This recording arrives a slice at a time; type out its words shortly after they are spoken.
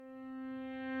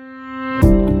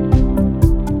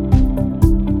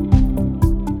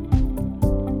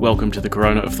welcome to the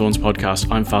Corona of Thorns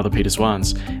podcast. I'm Father Peter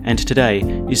Swans, and today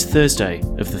is Thursday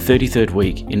of the 33rd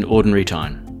week in Ordinary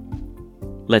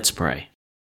Time. Let's pray.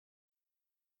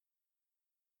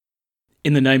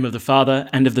 In the name of the Father,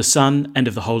 and of the Son, and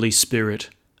of the Holy Spirit.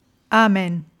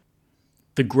 Amen.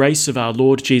 The grace of our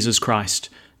Lord Jesus Christ,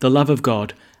 the love of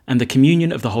God, and the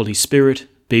communion of the Holy Spirit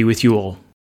be with you all.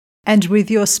 And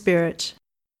with your spirit.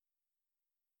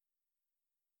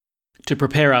 To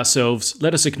prepare ourselves,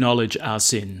 let us acknowledge our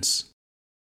sins.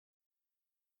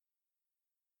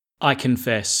 I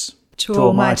confess To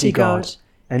Almighty God,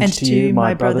 and to you,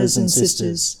 my brothers and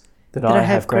sisters, that I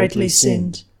have greatly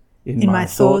sinned, in my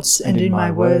thoughts and in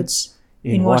my words,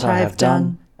 in what I have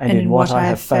done and in what I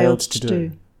have failed to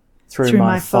do, through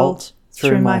my fault,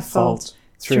 through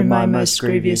my most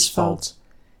grievous fault.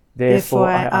 Therefore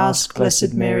I ask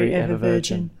Blessed Mary, ever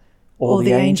Virgin, all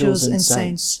the angels and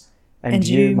saints, and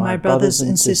you, my brothers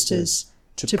and sisters,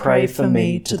 to pray for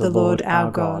me to the Lord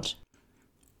our God.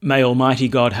 May Almighty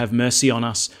God have mercy on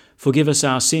us, forgive us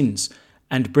our sins,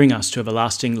 and bring us to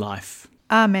everlasting life.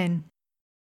 Amen.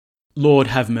 Lord,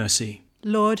 have mercy.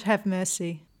 Lord, have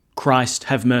mercy. Christ,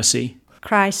 have mercy.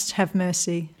 Christ, have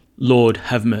mercy. Lord,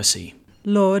 have mercy.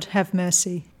 Lord, have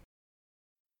mercy.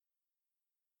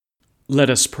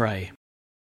 Let us pray.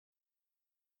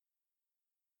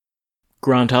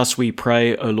 Grant us, we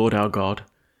pray, O Lord our God,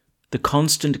 the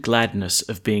constant gladness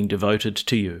of being devoted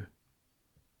to you.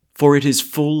 For it is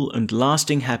full and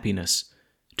lasting happiness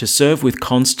to serve with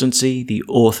constancy the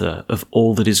author of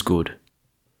all that is good.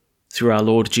 Through our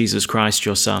Lord Jesus Christ,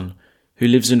 your Son, who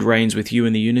lives and reigns with you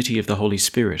in the unity of the Holy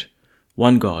Spirit,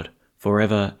 one God,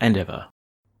 forever and ever.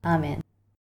 Amen.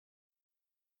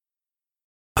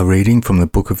 A reading from the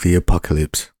book of the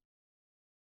Apocalypse.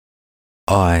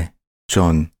 I,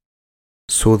 John,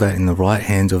 saw that in the right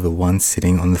hand of the one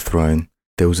sitting on the throne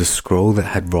there was a scroll that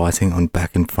had writing on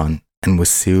back and front and was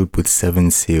sealed with 7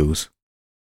 seals.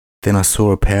 Then I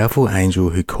saw a powerful angel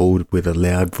who called with a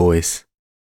loud voice,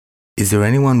 "Is there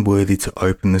anyone worthy to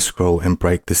open the scroll and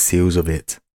break the seals of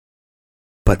it?"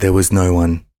 But there was no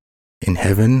one, in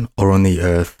heaven or on the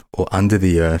earth or under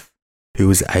the earth, who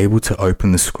was able to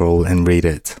open the scroll and read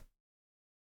it.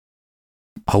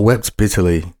 I wept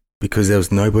bitterly, because there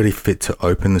was nobody fit to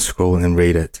open the scroll and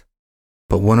read it.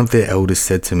 But one of their elders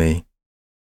said to me,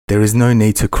 "There is no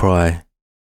need to cry.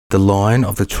 The Lion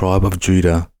of the tribe of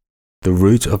Judah, the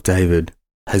Root of David,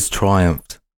 has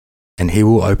triumphed, and he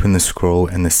will open the scroll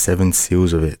and the 7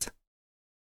 seals of it."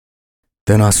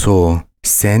 Then I saw,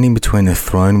 standing between the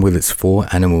throne with its 4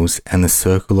 animals and the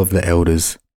circle of the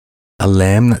elders, a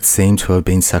lamb that seemed to have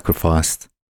been sacrificed.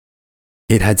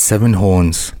 It had 7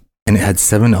 horns, and it had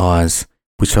 7 eyes,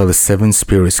 which are the 7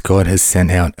 spirits God has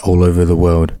sent out all over the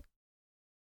world.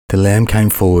 The Lamb came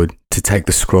forward to take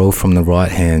the scroll from the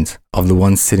right hand of the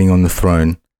one sitting on the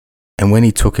throne, and when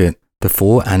he took it, the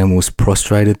 4 animals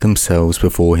prostrated themselves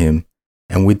before him,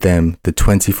 and with them the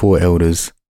 24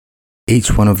 elders.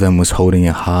 Each one of them was holding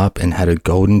a harp and had a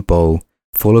golden bowl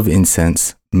full of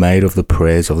incense made of the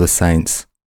prayers of the saints.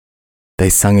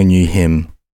 They sung a new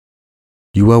hymn,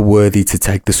 "You are worthy to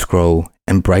take the scroll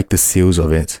and break the seals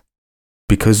of it,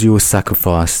 because you were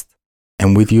sacrificed,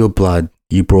 and with your blood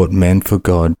you brought men for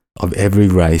God of every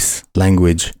race,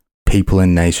 language, people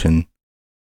and nation,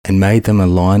 and made them a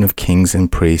line of kings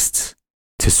and priests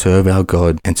to serve our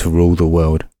God and to rule the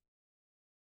world."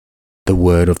 The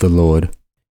word of the Lord.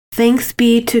 Thanks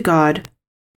be to God.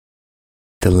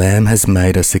 The Lamb has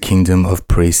made us a kingdom of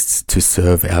priests to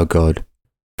serve our God.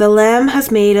 The Lamb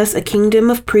has made us a kingdom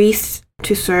of priests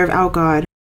to serve our God.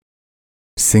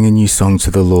 Sing a new song to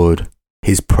the Lord,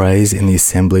 his praise in the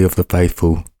assembly of the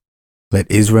faithful. Let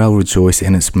Israel rejoice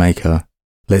in its Maker.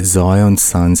 Let Zion's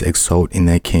sons exult in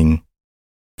their King.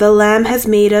 The Lamb has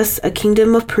made us a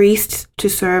kingdom of priests to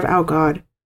serve our God.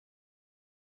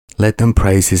 Let them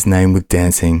praise his name with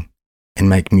dancing, and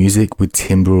make music with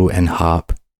timbrel and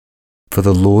harp. For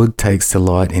the Lord takes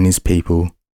delight in his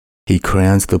people. He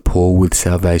crowns the poor with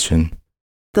salvation.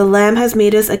 The Lamb has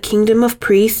made us a kingdom of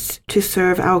priests to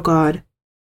serve our God.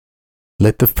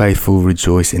 Let the faithful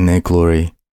rejoice in their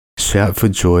glory, shout for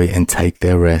joy and take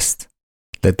their rest.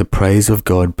 Let the praise of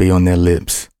God be on their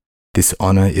lips. This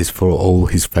honor is for all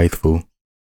his faithful.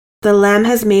 The Lamb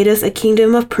has made us a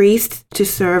kingdom of priests to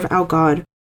serve our God.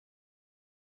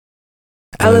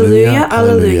 Alleluia,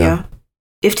 alleluia.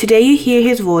 If today you hear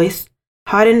his voice,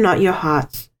 harden not your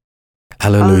hearts.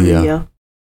 Alleluia.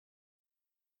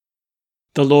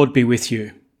 The Lord be with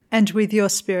you. And with your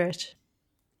spirit.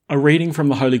 A reading from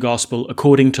the Holy Gospel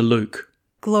according to Luke.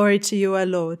 Glory to you, O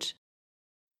Lord.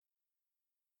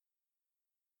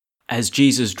 As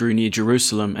Jesus drew near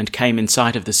Jerusalem and came in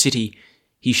sight of the city,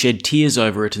 He shed tears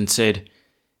over it and said,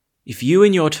 "If you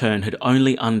in your turn had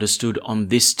only understood on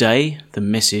this day the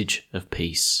message of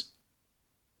peace.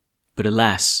 But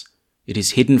alas, it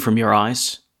is hidden from your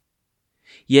eyes.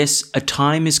 Yes, a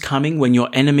time is coming when your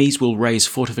enemies will raise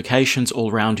fortifications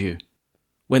all round you,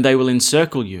 when they will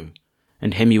encircle you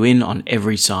and hem you in on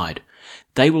every side.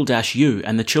 They will dash you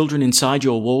and the children inside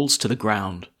your walls to the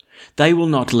ground. They will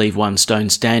not leave one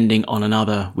stone standing on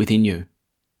another within you.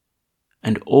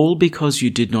 And all because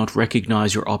you did not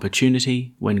recognize your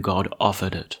opportunity when God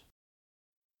offered it."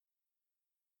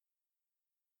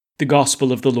 The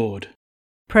Gospel of the Lord.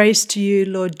 Praise to you,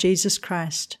 Lord Jesus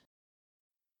Christ.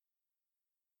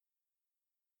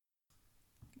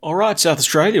 All right, South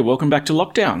Australia, welcome back to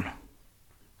lockdown.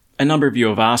 A number of you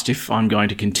have asked if I'm going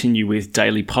to continue with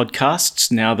daily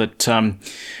podcasts now that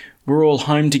we're all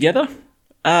home together.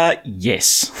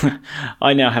 Yes.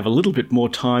 I now have a little bit more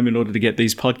time in order to get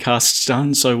these podcasts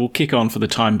done, so we'll kick on for the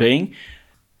time being.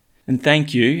 And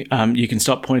thank you. You can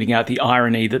stop pointing out the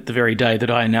irony that the very day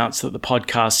that I announced that the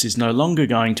podcast is no longer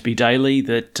going to be daily,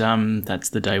 that's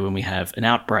the day when we have an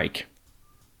outbreak.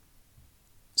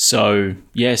 So,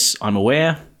 yes, I'm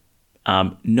aware.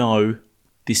 No,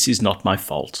 this is not my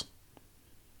fault.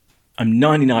 I'm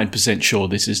 99% sure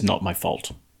this is not my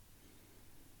fault.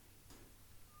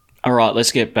 All right,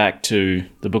 let's get back to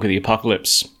the book of the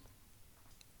Apocalypse.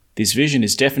 This vision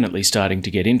is definitely starting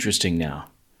to get interesting now.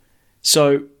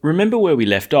 So, remember where we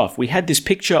left off. We had this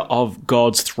picture of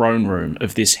God's throne room,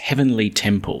 of this heavenly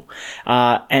temple.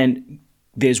 And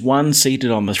there's one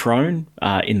seated on the throne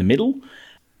in the middle,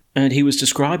 and he was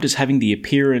described as having the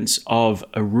appearance of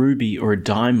a ruby or a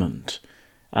diamond.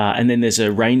 And then there's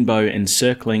a rainbow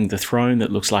encircling the throne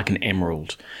that looks like an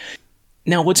emerald.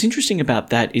 Now, what's interesting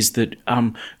about that is that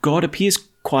God appears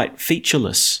quite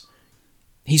featureless.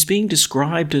 He's being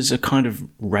described as a kind of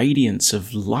radiance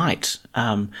of light,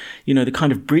 the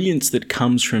kind of brilliance that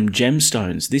comes from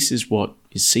gemstones. This is what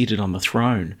is seated on the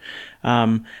throne.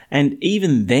 And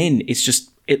even then,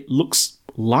 it looks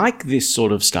like this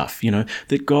sort of stuff,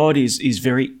 that God is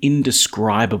very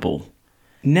indescribable.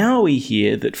 Now we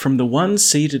hear that from the one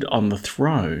seated on the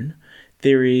throne,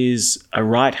 there is a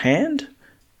right hand,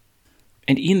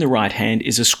 and in the right hand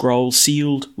is a scroll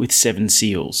sealed with 7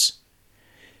 seals.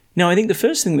 Now, I think the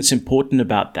first thing that's important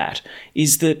about that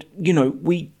is that,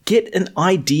 we get an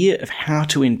idea of how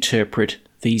to interpret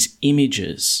these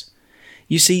images.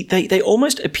 You see, they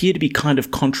almost appear to be kind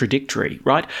of contradictory,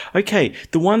 right? Okay,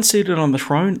 the one seated on the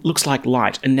throne looks like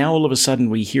light, and now all of a sudden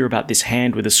we hear about this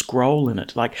hand with a scroll in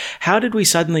it. Like, how did we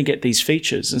suddenly get these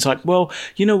features? And it's like, well,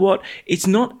 you know what? It's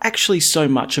not actually so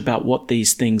much about what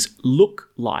these things look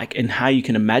like and how you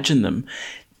can imagine them.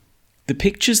 The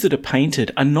pictures that are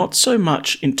painted are not so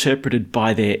much interpreted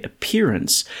by their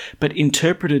appearance, but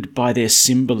interpreted by their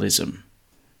symbolism.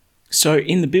 So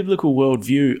in the biblical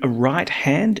worldview, a right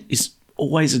hand is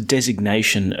always a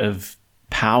designation of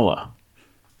power.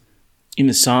 In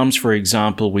the Psalms, for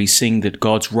example, we sing that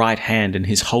God's right hand and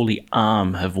his holy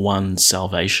arm have won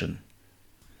salvation.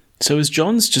 So as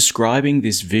John's describing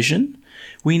this vision,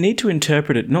 we need to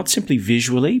interpret it not simply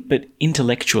visually, but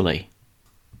intellectually.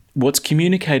 What's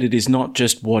communicated is not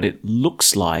just what it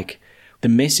looks like. The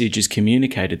message is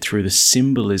communicated through the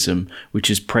symbolism which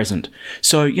is present.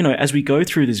 So, as we go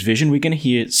through this vision, we're going to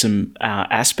hear some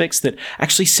aspects that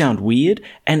actually sound weird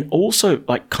and also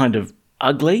like kind of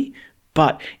ugly,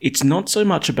 but it's not so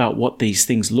much about what these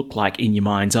things look like in your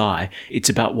mind's eye. It's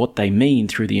about what they mean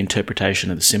through the interpretation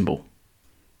of the symbol.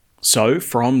 So,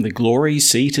 from the glory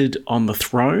seated on the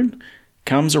throne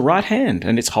comes a right hand,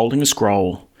 and it's holding a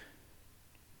scroll.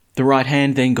 The right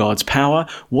hand, then God's power.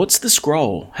 What's the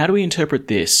scroll? How do we interpret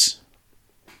this?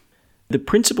 The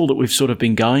principle that we've sort of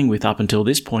been going with up until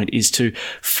this point is to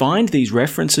find these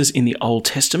references in the Old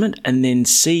Testament and then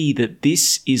see that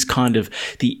this is kind of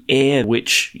the air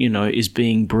which, is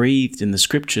being breathed in the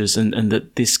scriptures and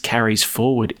that this carries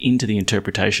forward into the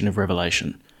interpretation of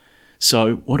Revelation.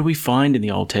 So what do we find in the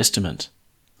Old Testament?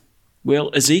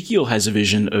 Well, Ezekiel has a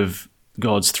vision of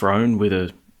God's throne with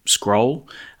a scroll,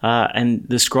 and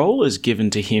the scroll is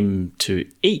given to him to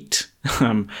eat,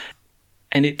 and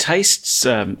it tastes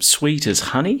sweet as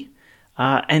honey,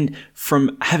 and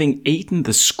from having eaten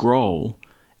the scroll,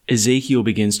 Ezekiel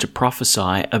begins to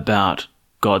prophesy about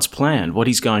God's plan, what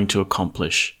he's going to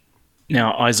accomplish.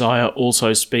 Now, Isaiah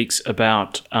also speaks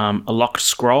about a locked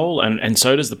scroll, and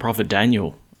so does the prophet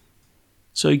Daniel.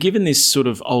 So given this sort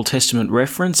of Old Testament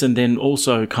reference and then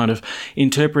also kind of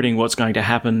interpreting what's going to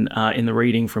happen in the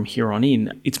reading from here on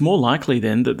in, it's more likely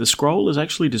then that the scroll is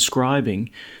actually describing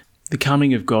the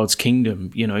coming of God's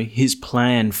kingdom, his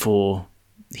plan for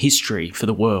history, for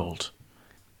the world.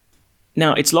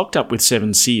 Now, it's locked up with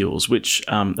 7 seals, which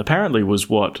apparently was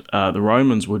what the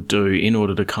Romans would do in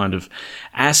order to kind of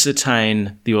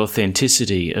ascertain the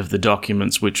authenticity of the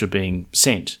documents which are being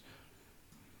sent.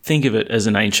 Think of it as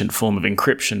an ancient form of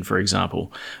encryption, for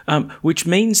example, which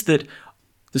means that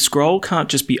the scroll can't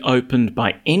just be opened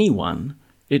by anyone.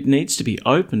 It needs to be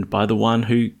opened by the one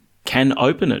who can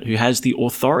open it, who has the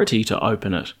authority to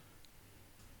open it.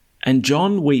 And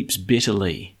John weeps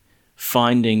bitterly,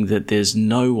 finding that there's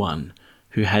no one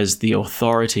who has the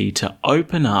authority to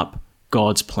open up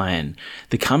God's plan.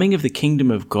 The coming of the kingdom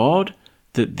of God,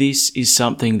 that this is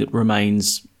something that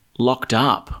remains locked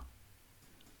up.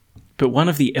 But one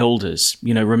of the elders,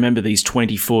 remember these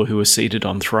 24 who are seated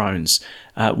on thrones,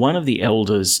 one of the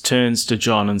elders turns to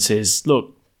John and says,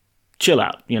 look, chill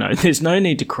out, there's no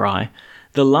need to cry.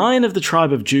 The Lion of the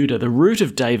tribe of Judah, the Root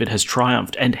of David, has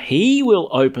triumphed, and he will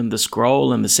open the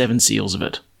scroll and the 7 seals of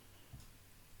it.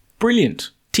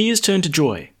 Brilliant. Tears turn to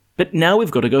joy. But now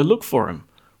we've got to go look for him.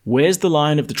 Where's the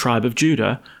Lion of the tribe of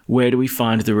Judah? Where do we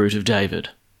find the Root of David?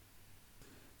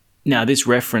 Now, this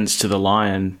reference to the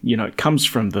lion, it comes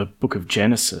from the book of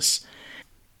Genesis.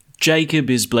 Jacob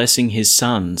is blessing his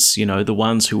sons, the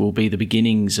ones who will be the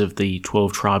beginnings of the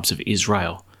 12 tribes of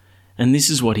Israel. And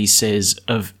this is what he says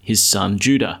of his son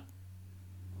Judah.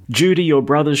 Judah, your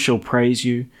brothers shall praise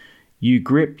you. You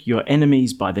grip your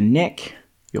enemies by the neck.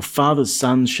 Your father's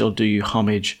sons shall do you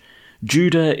homage.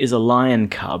 Judah is a lion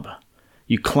cub.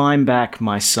 You climb back,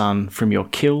 my son, from your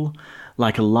kill.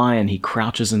 Like a lion he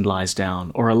crouches and lies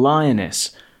down, or a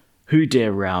lioness. Who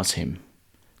dare rouse him?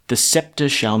 The scepter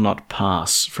shall not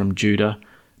pass from Judah,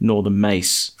 nor the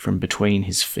mace from between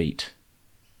his feet.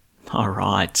 All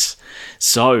right.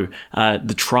 So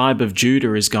the tribe of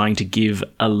Judah is going to give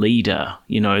a leader.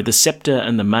 The scepter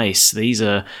and the mace, these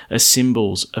are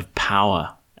symbols of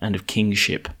power and of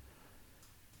kingship.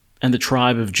 And the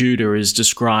tribe of Judah is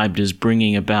described as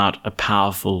bringing about a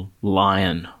powerful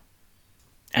lion.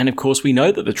 And of course, we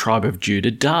know that the tribe of Judah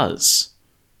does.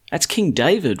 That's King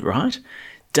David, right?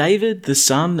 David, the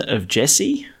son of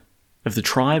Jesse, of the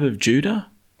tribe of Judah.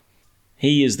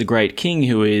 He is the great king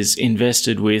who is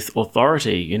invested with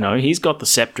authority. He's got the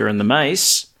scepter and the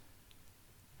mace.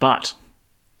 But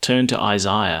turn to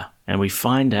Isaiah and we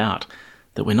find out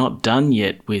that we're not done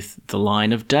yet with the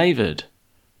line of David.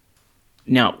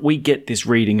 Now, we get this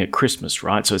reading at Christmas,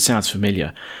 right? So it sounds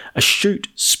familiar. A shoot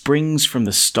springs from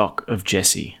the stock of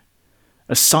Jesse.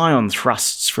 A scion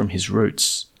thrusts from his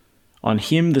roots. On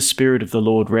him the Spirit of the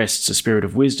Lord rests, a spirit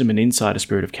of wisdom and insight, a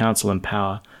spirit of counsel and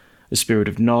power, a spirit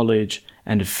of knowledge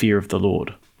and of fear of the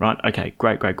Lord. Right? Okay,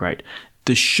 great.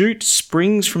 The shoot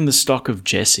springs from the stock of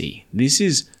Jesse. This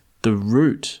is the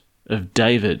root of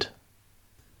David.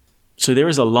 So there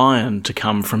is a lion to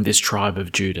come from this tribe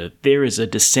of Judah. There is a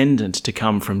descendant to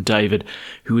come from David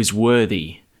who is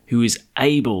worthy, who is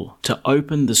able to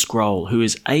open the scroll, who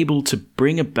is able to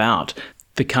bring about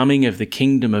the coming of the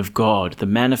kingdom of God, the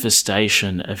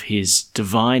manifestation of his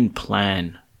divine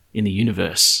plan in the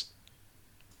universe.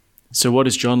 So what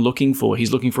is John looking for?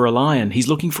 He's looking for a lion. He's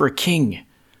looking for a king.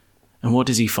 And what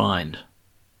does he find?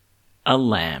 A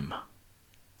lamb.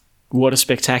 What a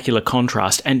spectacular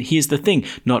contrast. And here's the thing,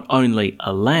 not only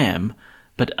a lamb,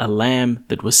 but a lamb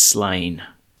that was slain.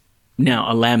 Now,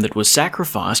 a lamb that was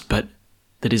sacrificed, but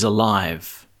that is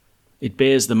alive. It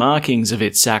bears the markings of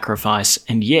its sacrifice,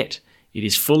 and yet it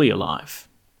is fully alive.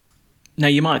 Now,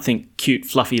 you might think cute,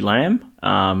 fluffy lamb,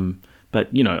 but,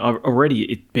 already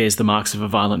it bears the marks of a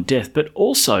violent death. But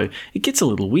also, it gets a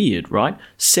little weird, right?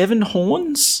 7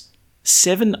 horns?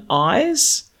 7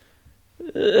 eyes?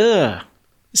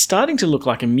 Starting to look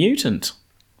like a mutant.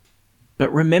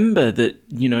 But remember that,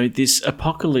 this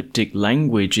apocalyptic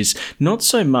language is not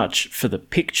so much for the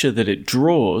picture that it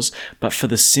draws, but for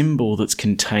the symbol that's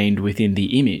contained within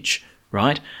the image,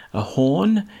 right? A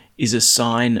horn is a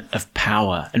sign of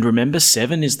power. And remember,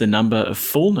 7 is the number of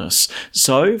fullness.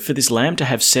 So for this lamb to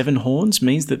have 7 horns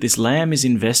means that this lamb is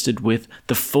invested with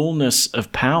the fullness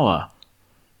of power.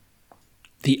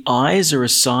 The eyes are a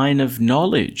sign of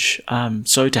knowledge.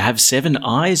 So to have 7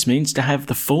 eyes means to have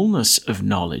the fullness of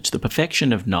knowledge, the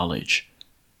perfection of knowledge.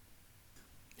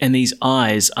 And these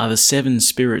eyes are the 7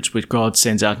 spirits which God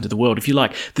sends out into the world. If you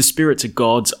like, the spirits are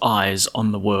God's eyes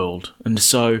on the world. And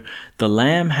so the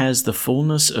Lamb has the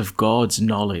fullness of God's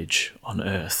knowledge on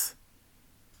earth.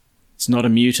 It's not a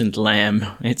mutant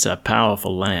lamb, it's a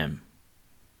powerful lamb.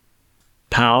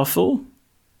 Powerful,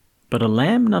 but a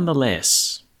lamb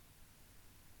nonetheless.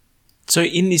 So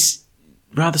in this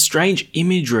rather strange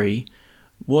imagery,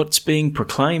 what's being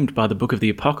proclaimed by the book of the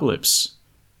Apocalypse?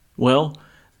 Well,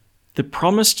 the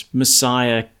promised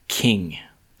Messiah King,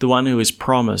 the one who is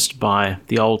promised by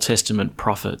the Old Testament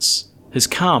prophets, has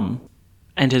come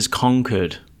and has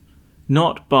conquered,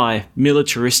 not by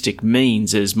militaristic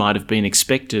means as might have been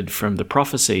expected from the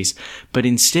prophecies, but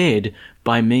instead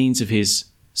by means of his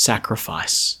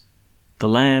sacrifice, the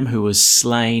Lamb who was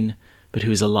slain but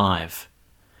who is alive.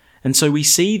 And so we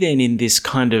see then in this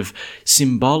kind of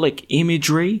symbolic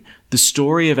imagery, the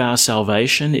story of our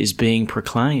salvation is being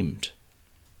proclaimed.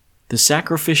 The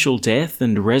sacrificial death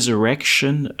and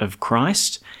resurrection of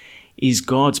Christ is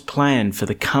God's plan for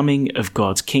the coming of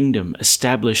God's kingdom,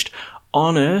 established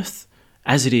on earth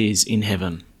as it is in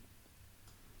heaven.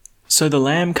 So the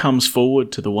Lamb comes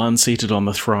forward to the one seated on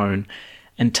the throne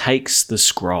and takes the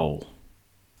scroll.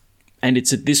 And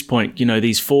it's at this point,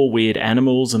 these 4 weird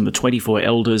animals and the 24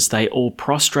 elders, they all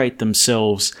prostrate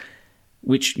themselves,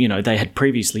 which, they had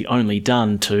previously only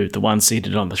done to the one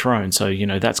seated on the throne. So,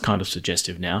 that's kind of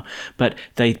suggestive now. But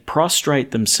they prostrate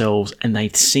themselves and they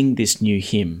sing this new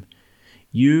hymn.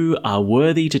 You are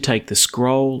worthy to take the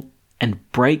scroll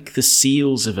and break the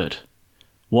seals of it.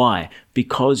 Why?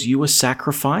 Because you were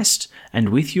sacrificed, and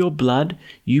with your blood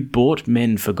you bought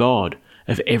men for God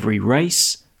of every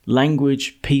race,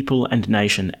 language, people, and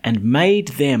nation, and made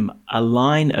them a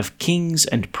line of kings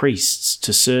and priests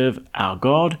to serve our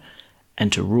God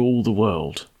and to rule the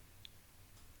world.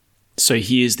 So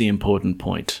here's the important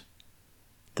point.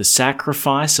 The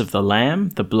sacrifice of the Lamb,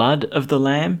 the blood of the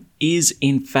Lamb, is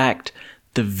in fact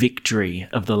the victory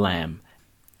of the Lamb.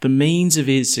 The means of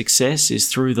his success is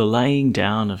through the laying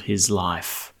down of his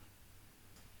life.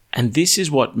 And this is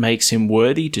what makes him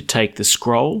worthy to take the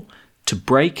scroll, to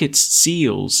break its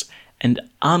seals, and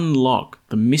unlock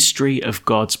the mystery of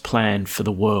God's plan for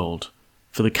the world,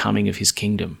 for the coming of his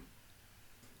kingdom.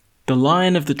 The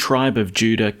Lion of the tribe of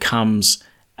Judah comes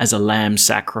as a lamb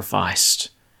sacrificed.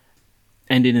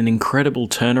 And in an incredible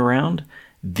turnaround,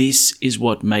 this is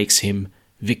what makes him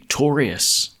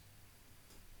victorious.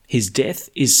 His death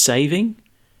is saving,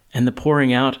 and the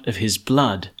pouring out of his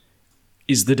blood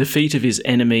is the defeat of his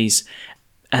enemies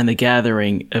and the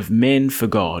gathering of men for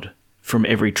God from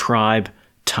every tribe,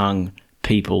 tongue,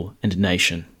 people, and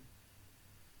nation.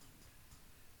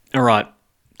 All right,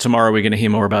 tomorrow we're going to hear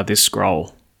more about this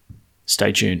scroll.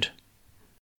 Stay tuned.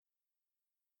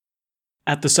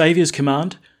 At the Saviour's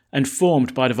command, and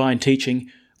formed by divine teaching,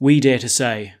 we dare to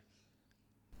say,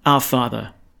 Our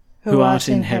Father, who art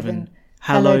in heaven,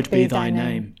 hallowed be thy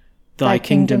name. Thy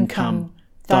kingdom come,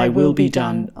 thy will be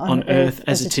done, on earth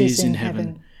as it is in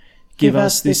heaven. Give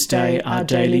us this day our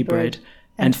daily bread,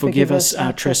 and forgive us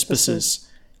our trespasses,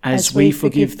 as we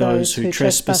forgive those who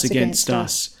trespass against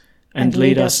us. And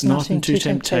lead us not into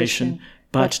temptation,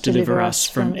 but deliver us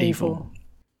from evil.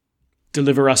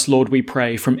 Deliver us, Lord, we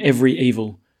pray, from every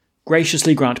evil.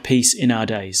 Graciously grant peace in our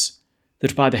days,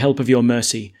 that by the help of your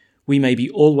mercy we may be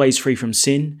always free from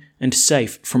sin and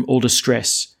safe from all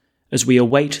distress, as we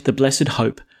await the blessed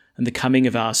hope and the coming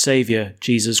of our Saviour,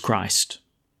 Jesus Christ.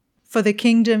 For the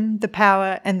kingdom, the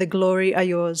power, and the glory are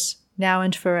yours, now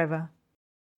and forever.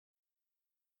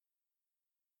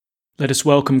 Let us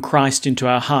welcome Christ into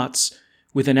our hearts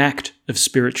with an act of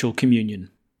spiritual communion.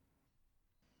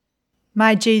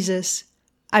 My Jesus,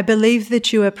 I believe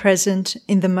that you are present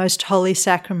in the most holy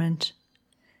sacrament.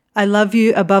 I love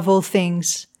you above all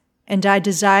things, and I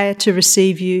desire to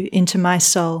receive you into my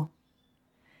soul.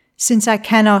 Since I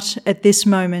cannot, at this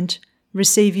moment,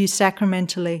 receive you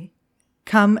sacramentally,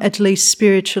 come at least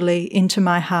spiritually into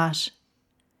my heart.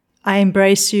 I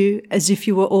embrace you as if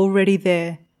you were already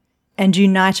there, and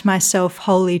unite myself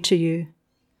wholly to you.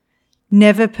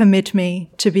 Never permit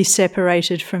me to be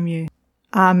separated from you.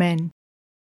 Amen.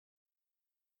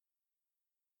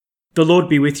 The Lord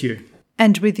be with you.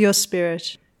 And with your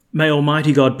spirit. May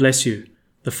Almighty God bless you,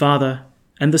 the Father,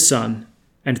 and the Son,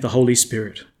 and the Holy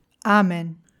Spirit.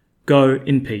 Amen. Go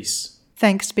in peace.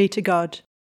 Thanks be to God.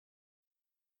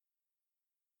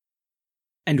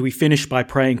 And we finish by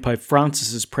praying Pope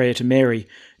Francis's prayer to Mary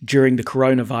during the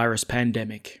coronavirus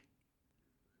pandemic.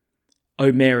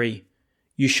 O Mary,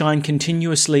 you shine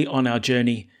continuously on our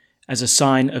journey as a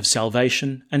sign of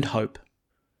salvation and hope.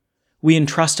 We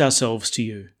entrust ourselves to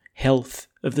you, health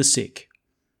of the sick.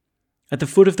 At the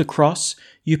foot of the cross,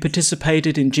 you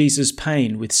participated in Jesus'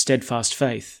 pain with steadfast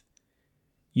faith.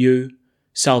 You,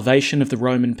 salvation of the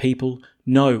Roman people,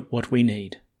 know what we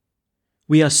need.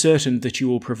 We are certain that you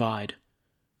will provide,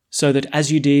 so that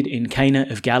as you did in Cana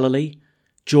of Galilee,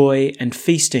 joy and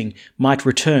feasting might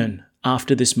return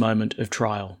after this moment of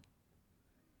trial.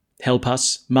 Help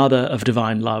us, Mother of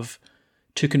divine love,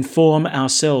 to conform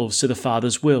ourselves to the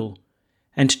Father's will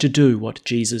and to do what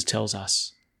Jesus tells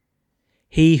us.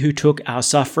 He who took our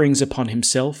sufferings upon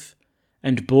himself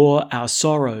and bore our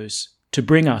sorrows to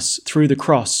bring us through the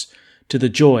cross to the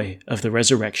joy of the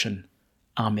resurrection.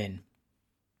 Amen.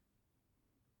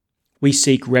 We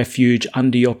seek refuge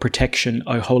under your protection,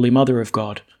 O Holy Mother of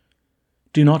God.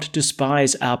 Do not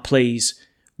despise our pleas,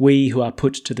 we who are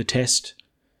put to the test,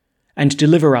 and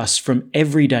deliver us from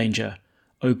every danger,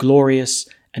 O glorious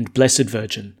and blessed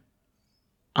Virgin.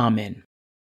 Amen.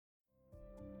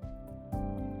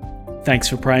 Thanks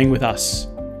for praying with us,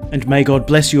 and may God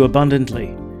bless you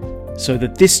abundantly, so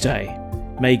that this day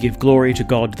may give glory to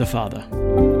God the Father.